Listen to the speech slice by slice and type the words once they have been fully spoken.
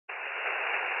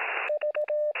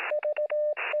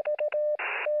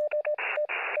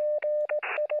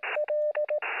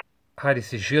Hi,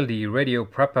 this is Gilles, the radio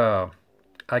prepper.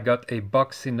 I got a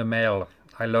box in the mail.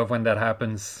 I love when that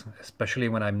happens, especially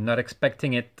when I'm not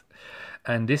expecting it.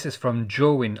 And this is from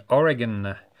Joe in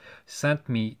Oregon. Sent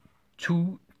me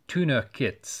 2 tuner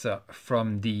kits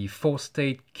from the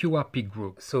 4-state QRP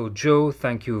group. So Joe,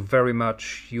 thank you very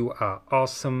much. You are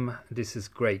awesome. This is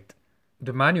great.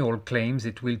 The manual claims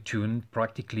it will tune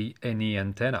practically any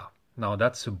antenna. Now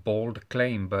that's a bold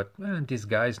claim, but these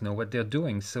guys know what they're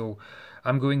doing, so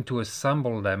I'm going to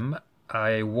assemble them.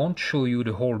 I won't show you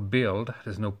the whole build,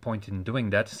 there's no point in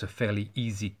doing that, it's a fairly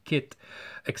easy kit,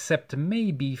 except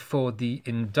maybe for the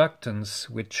inductance,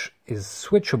 which is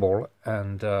switchable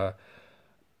and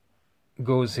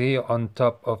goes here on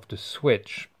top of the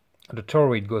switch. The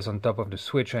toroid goes on top of the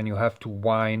switch and you have to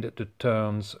wind the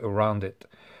turns around it.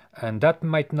 And that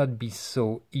might not be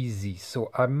so easy, so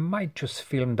I might just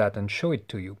film that and show it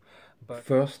to you. But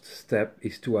first step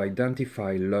is to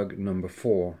identify lug number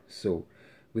 4. So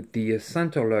with the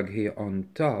center lug here on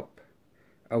top,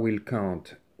 I will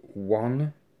count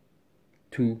 1,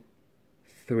 2,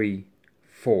 3,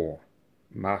 4.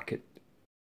 Mark it.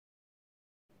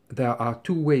 There are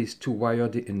 2 ways to wire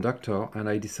the inductor, and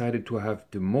I decided to have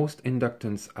the most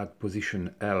inductance at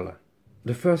position L.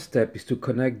 The first step is to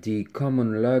connect the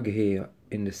common lug here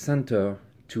in the center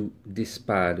to this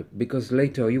pad, because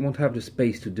later you won't have the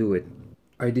space to do it.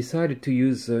 I decided to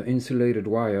use insulated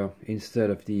wire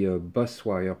instead of the bus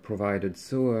wire provided,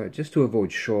 so just to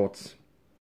avoid shorts.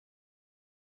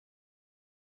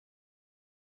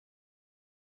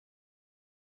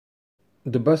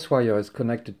 The bus wire is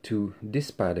connected to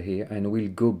this pad here and will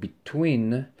go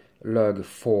between lug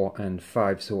 4 and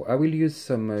 5, so I will use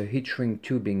some heat shrink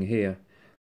tubing here.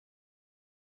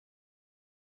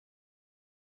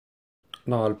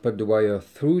 Now I'll put the wire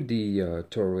through the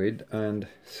toroid and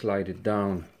slide it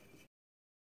down.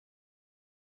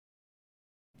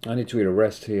 And it will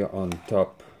rest here on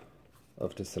top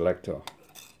of the selector.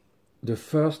 The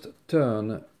first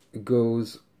turn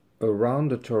goes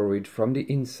around the toroid from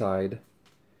the inside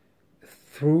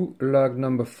through lug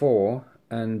number 4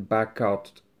 and back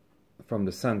out from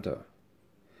the center.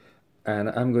 And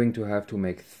I'm going to have to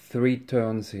make 3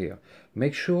 turns here.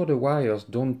 Make sure the wires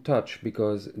don't touch,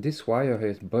 because this wire here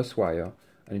is bus wire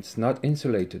and it's not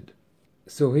insulated.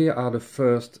 So here are the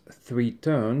first 3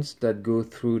 turns that go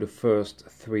through the first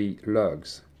 3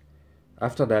 lugs.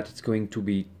 After that it's going to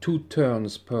be 2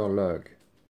 turns per lug.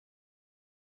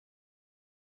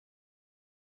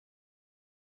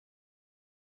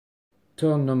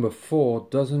 Turn number 4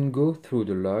 doesn't go through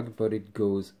the lug, but it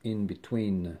goes in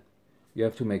between. You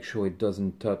have to make sure it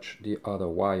doesn't touch the other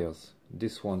wires.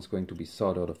 This one's going to be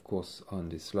soldered, of course, on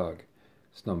this lug.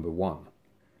 It's number 1.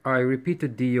 I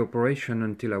repeated the operation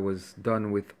until I was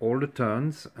done with all the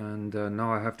turns, and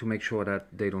now I have to make sure that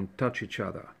they don't touch each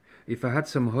other. If I had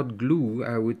some hot glue,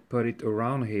 I would put it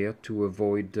around here to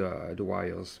avoid the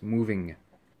wires moving.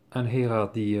 And here are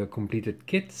the completed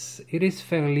kits. It is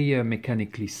fairly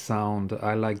mechanically sound.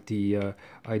 I like the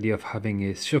idea of having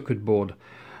a circuit board.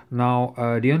 Now,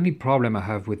 the only problem I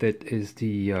have with it is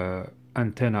the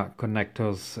antenna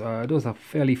connectors. Those are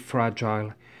fairly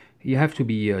fragile. You have to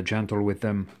be gentle with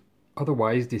them.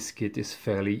 Otherwise, this kit is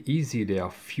fairly easy. There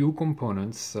are few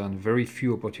components and very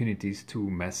few opportunities to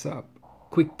mess up.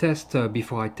 Quick test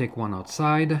before I take one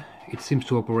outside. It seems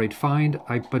to operate fine.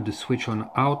 I put the switch on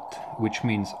out, which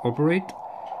means operate,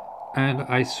 and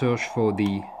I search for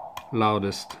the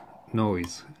loudest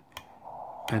noise.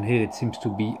 And here it seems to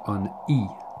be on E.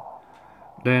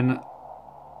 Then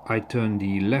I turn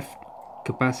the left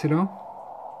capacitor.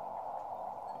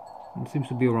 It seems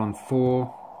to be around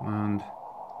 4 and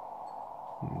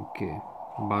okay,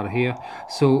 about here.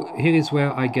 So here is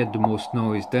where I get the most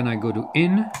noise. Then I go to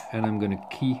in and I'm going to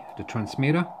key the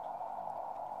transmitter.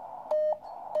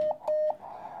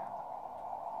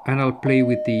 And I'll play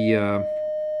with the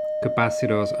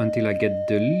capacitors until I get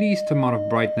the least amount of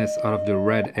brightness out of the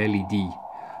red LED.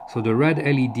 So the red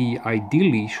LED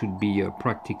ideally should be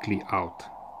practically out.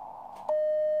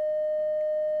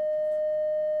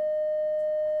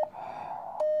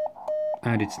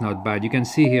 And it's not bad. You can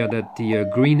see here that the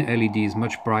green LED is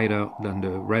much brighter than the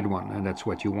red one, and that's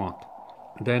what you want.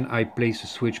 Then I place the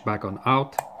switch back on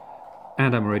out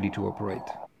and I'm ready to operate.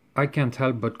 I can't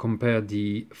help but compare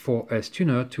the 4S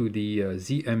tuner to the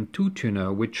ZM2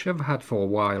 tuner, which I've had for a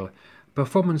while.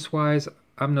 Performance-wise,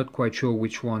 I'm not quite sure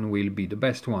which one will be the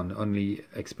best one, only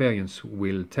experience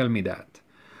will tell me that.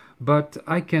 But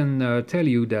I can tell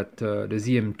you that the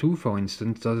ZM2, for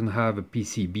instance, doesn't have a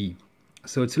PCB.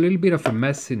 So it's a little bit of a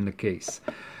mess in the case.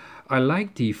 I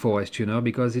like the 4S tuner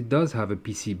because it does have a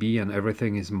PCB and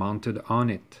everything is mounted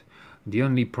on it. The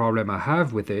only problem I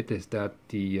have with it is that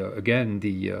again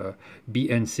the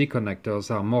BNC connectors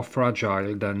are more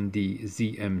fragile than the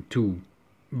ZM2.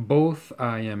 Both,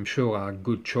 I am sure, are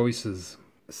good choices.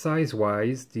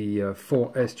 Size-wise, the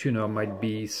 4S tuner might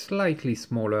be slightly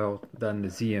smaller than the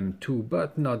ZM2,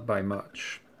 but not by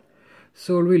much.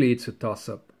 So really it's a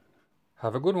toss-up.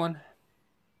 Have a good one.